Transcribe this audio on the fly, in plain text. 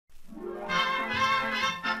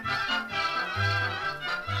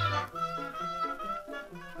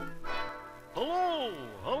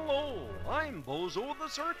Bozo the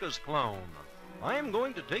circus clown. I'm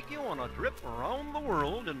going to take you on a trip around the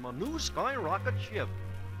world in my new sky rocket ship.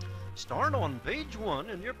 Start on page 1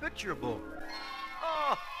 in your picture book.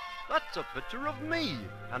 Ah, that's a picture of me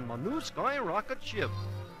and my new sky rocket ship.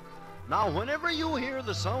 Now, whenever you hear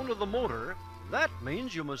the sound of the motor, that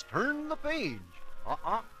means you must turn the page.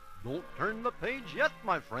 Don't turn the page yet,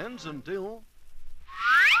 my friends, until...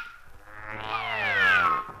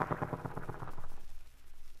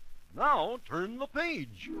 Now, turn the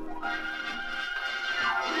page.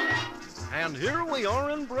 And here we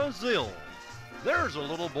are in Brazil. There's a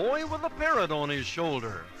little boy with a parrot on his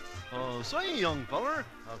shoulder. Say, young feller,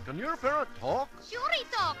 can your parrot talk? Sure he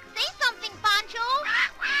talk. Say something, Pancho.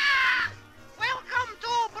 Welcome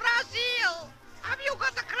to Brazil. Have you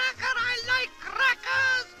got a cracker? I like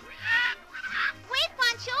crackers. Wait,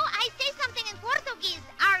 Pancho. I say something in Portuguese,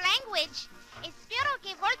 our language. Espero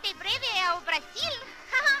que volte breve ao Brasil.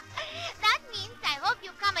 That means I hope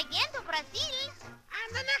you come again to Brazil.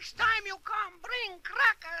 And the next time you come, bring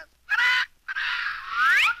crackers.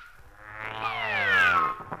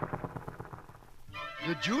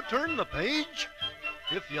 Did you turn the page?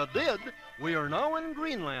 If you did, we are now in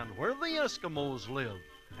Greenland, where the Eskimos live,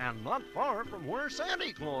 and not far from where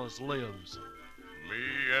Santa Claus lives.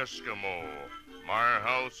 Me Eskimo. My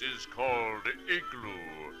house is called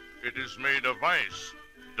Igloo. It is made of ice.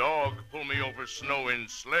 Dog pull me over snow in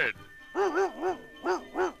sled.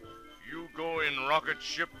 You go in rocket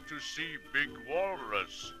ship to see Big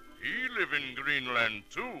Walrus. He live in Greenland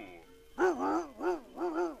too.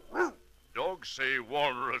 Dog say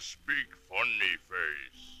walrus big funny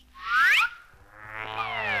face.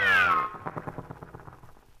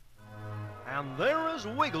 And there is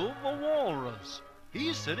Wiggle the walrus.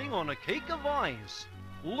 He's sitting on a cake of ice.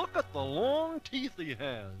 Look at the long teeth he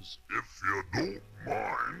has. If you don't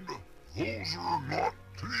mind, those are not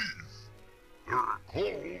teeth. They're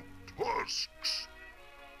called tusks.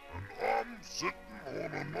 And I'm sitting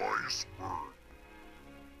on an iceberg.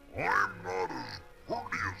 I'm not as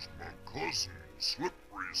pretty as my cousin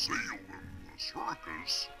Slippery Seal in the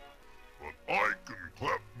circus, but I can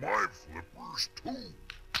clap my flippers too.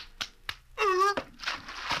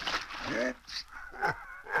 Whoops!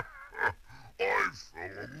 I fell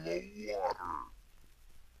in the water.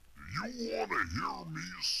 Do you want to hear me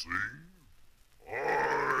sing? I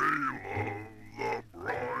love the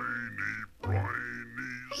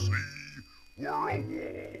briny sea, where a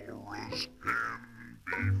walrus can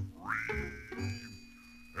be free,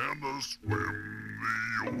 and to swim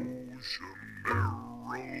the ocean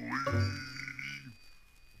merrily.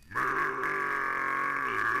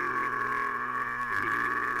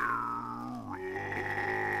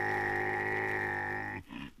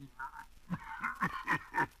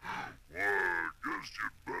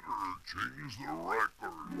 Change the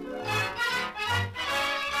record.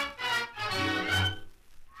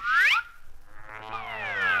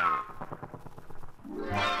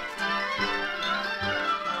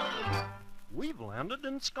 We've landed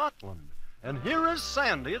in Scotland, and here is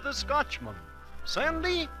Sandy the Scotchman.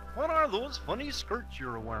 Sandy, what are those funny skirts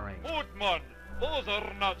you're wearing? Boatman, those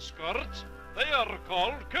are not skirts. They are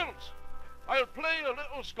called kilts. I'll play a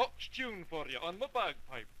little Scotch tune for you on my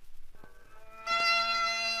bagpipe.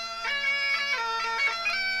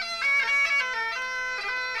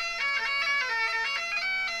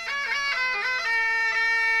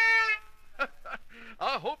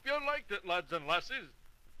 I hope you liked it, lads and lasses.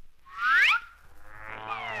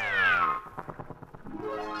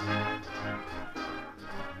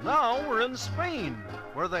 Now we're in Spain,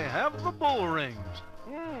 where they have the bull rings.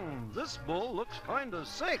 This bull looks kind of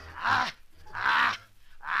sick.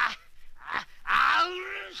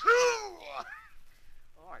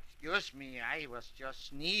 Oh, excuse me, I was just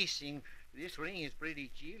sneezing. This ring is pretty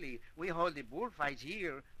chilly. We hold the bullfights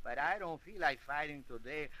here, but I don't feel like fighting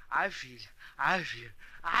today. I feel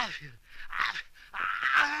awful.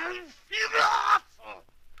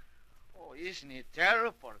 Oh, isn't it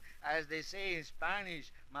terrible? As they say in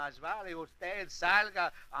Spanish, más vale usted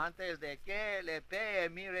salga antes de que le pegue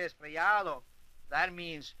mi resfriado. That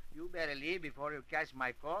means you better leave before you catch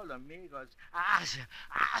my cold, amigos.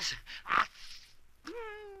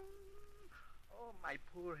 Oh, my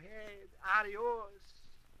poor head. Adios.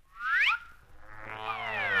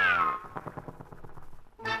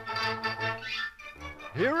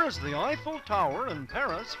 Here is the Eiffel Tower in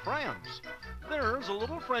Paris, France. There's a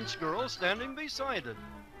little French girl standing beside it.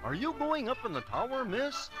 Are you going up in the tower,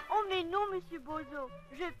 miss? Oh, mais non, Monsieur Bozo.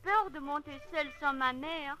 J'ai peur de monter seule sans ma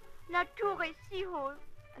mère. La tour est si haute.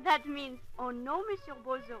 That means, oh no, Monsieur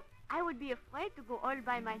Bozo. I would be afraid to go all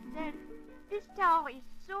by myself. This tower is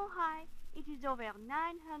so high, it is over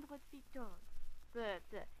 900 feet tall. But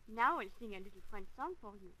now I'll sing a little French song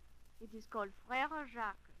for you. It is called Frère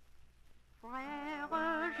Jacques.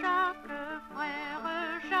 Frère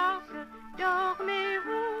Jacques,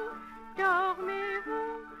 dormez-vous,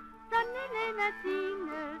 dormez-vous. Sonnez les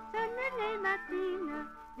matines,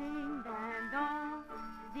 ding dang dong,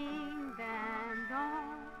 ding dang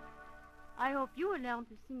dong. I hope you will learn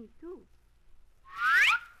to sing it too.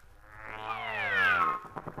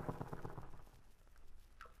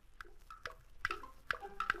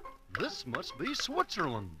 This must be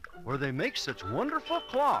Switzerland, where they make such wonderful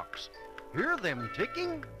clocks. Hear them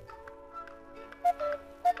ticking?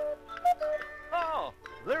 Oh,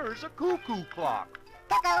 there's a cuckoo clock.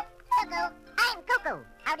 Cuckoo, cuckoo, I'm Cuckoo.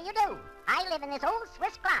 How do you do? I live in this old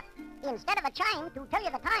Swiss clock. Instead of a chime to tell you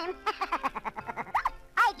the time,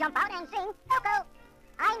 I jump out and sing cuckoo.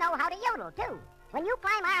 I know how to yodel, too. When you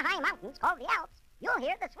climb our high mountains called the Alps, you'll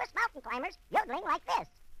hear the Swiss mountain climbers yodeling like this.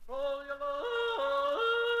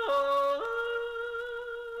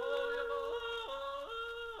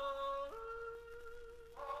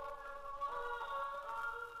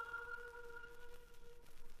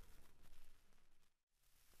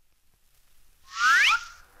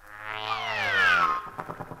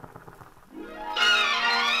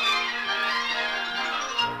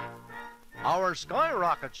 Our sky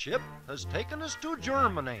rocket ship has taken us to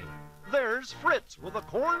Germany. There's Fritz with a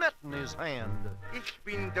cornet in his hand. Ich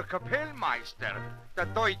bin der Kapellmeister, der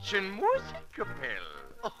deutschen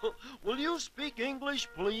Musikkapelle. Oh, will you speak English,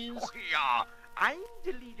 please? Oh, yeah, I'm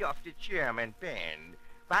the leader of the German band.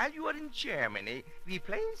 While you are in Germany, we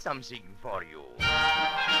play something for you.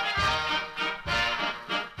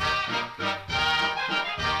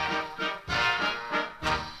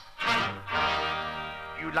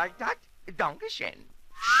 You like that? Dankeschön.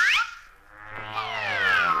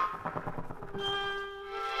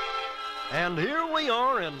 And here we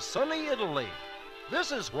are in sunny Italy.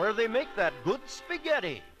 This is where they make that good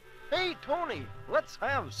spaghetti. Hey, Tony, let's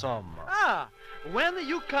have some. Ah, when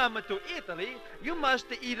you come to Italy, you must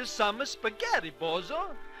eat some spaghetti,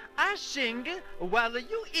 Bozo. I sing while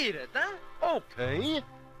you eat it, huh? Okay.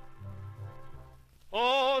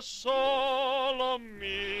 Oh, solo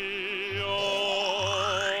mio,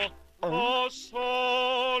 oh,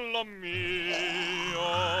 solo mio.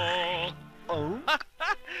 Oh?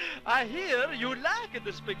 I hear you like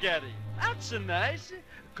the spaghetti. That's nice.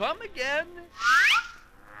 Come again.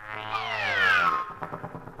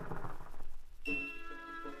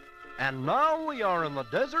 And now we are in the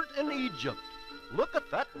desert in Egypt. Look at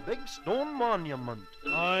that big stone monument.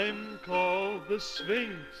 I'm called the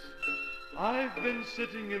Sphinx. I've been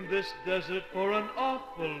sitting in this desert for an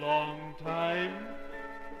awful long time.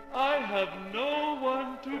 I have no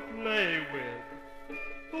one to play with.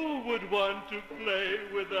 Who would want to play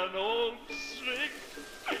with an old Sphinx?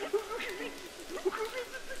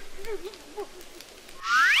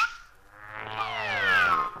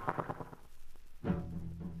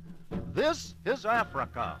 This is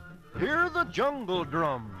Africa. Hear the jungle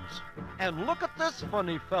drums. And look at this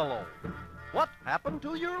funny fellow. What happened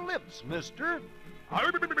to your lips, mister?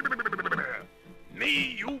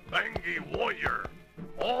 Me, Upangi warrior.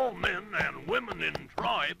 All men and women in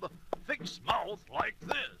tribe fix mouth like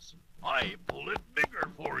this. I pull it bigger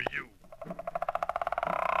for you.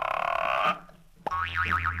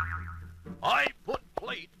 I put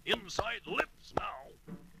plate inside lips now.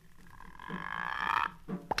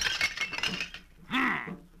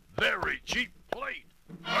 Very cheap plate.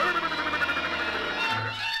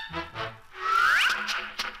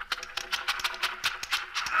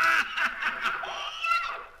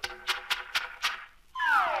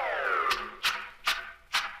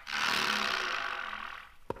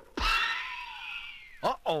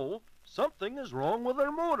 Uh-oh, something is wrong with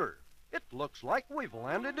our motor. It looks like we've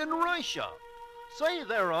landed in Russia. Say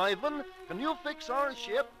there, Ivan, can you fix our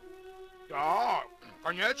ship? Да,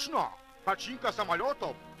 конечно. Починка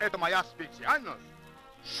самолетов – это моя специальность.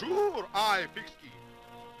 Sure, I fix it.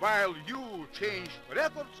 While you change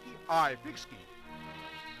records, I fix it.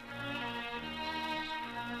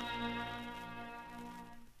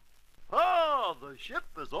 Ah, the ship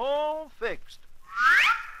is all fixed.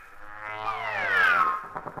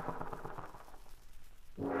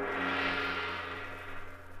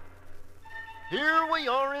 Here we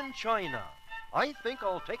are in China. I think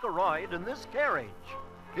I'll take a ride in this carriage.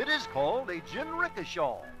 It is called a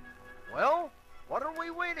jinrikisha. Well, what are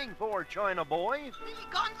we waiting for, China boy?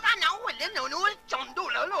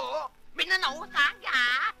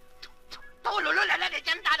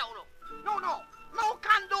 No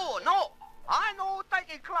can do, no. I no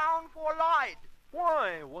take a clown for light.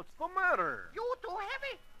 Why, what's the matter? You too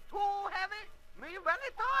heavy. Me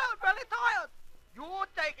very tired. You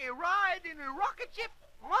take a ride in a rocket ship?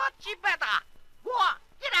 Much better. Go on,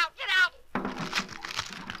 get out, get out.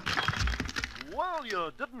 Well,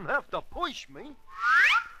 you didn't have to push me.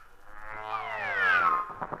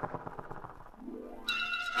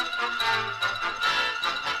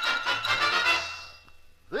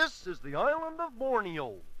 This is the island of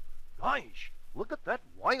Borneo. Gosh, look at that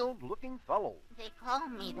wild-looking fellow. They call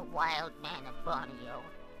me the wild man of Borneo,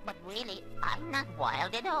 but really, I'm not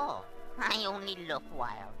wild at all. I only look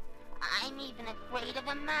wild. I'm even afraid of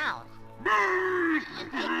a mouse.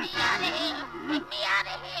 Take me out of here! Take me out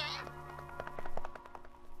of here!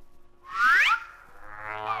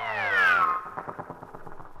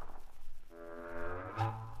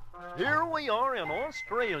 Here we are in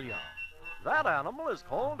Australia. That animal is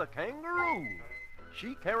called a kangaroo.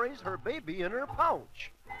 She carries her baby in her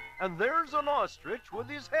pouch. And there's an ostrich with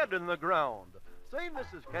his head in the ground. Say,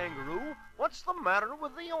 Mrs. Kangaroo, what's the matter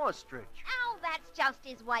with the ostrich? Oh, that's just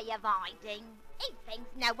his way of hiding. He thinks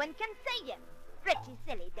no one can see him. Pretty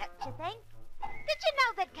silly, don't you think? Did you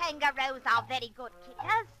know that kangaroos are very good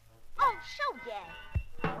kickers? I'll show you.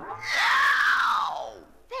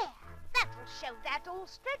 There, that'll show that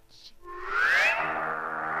ostrich.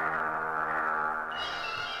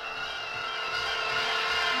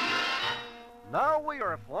 Now we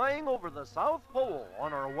are flying over the South Pole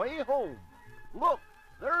on our way home. Look,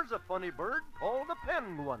 there's a funny bird called a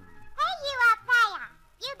penguin. Hey, you up there!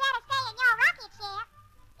 You better stay in your rocket ship.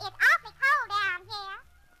 It's awfully cold down here.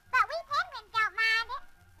 But we penguins don't mind it.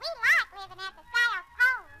 We like living at the South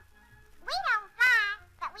Pole. We don't fly,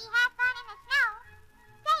 but we have fun in the snow.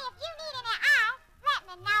 Say, if you need any ice, let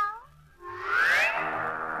me know.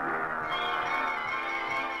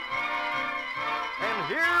 And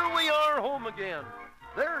here we are home again.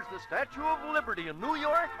 There's the Statue of Liberty in New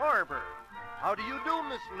York Harbor. How do you do,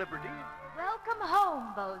 Miss Liberty? Welcome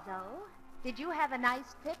home, Bozo. Did you have a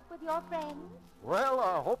nice trip with your friends? Well,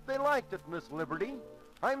 I hope they liked it, Miss Liberty.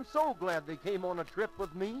 I'm so glad they came on a trip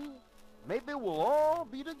with me. Maybe we'll all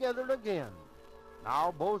be together again.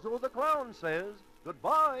 Now, Bozo the Clown says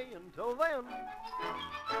goodbye until then.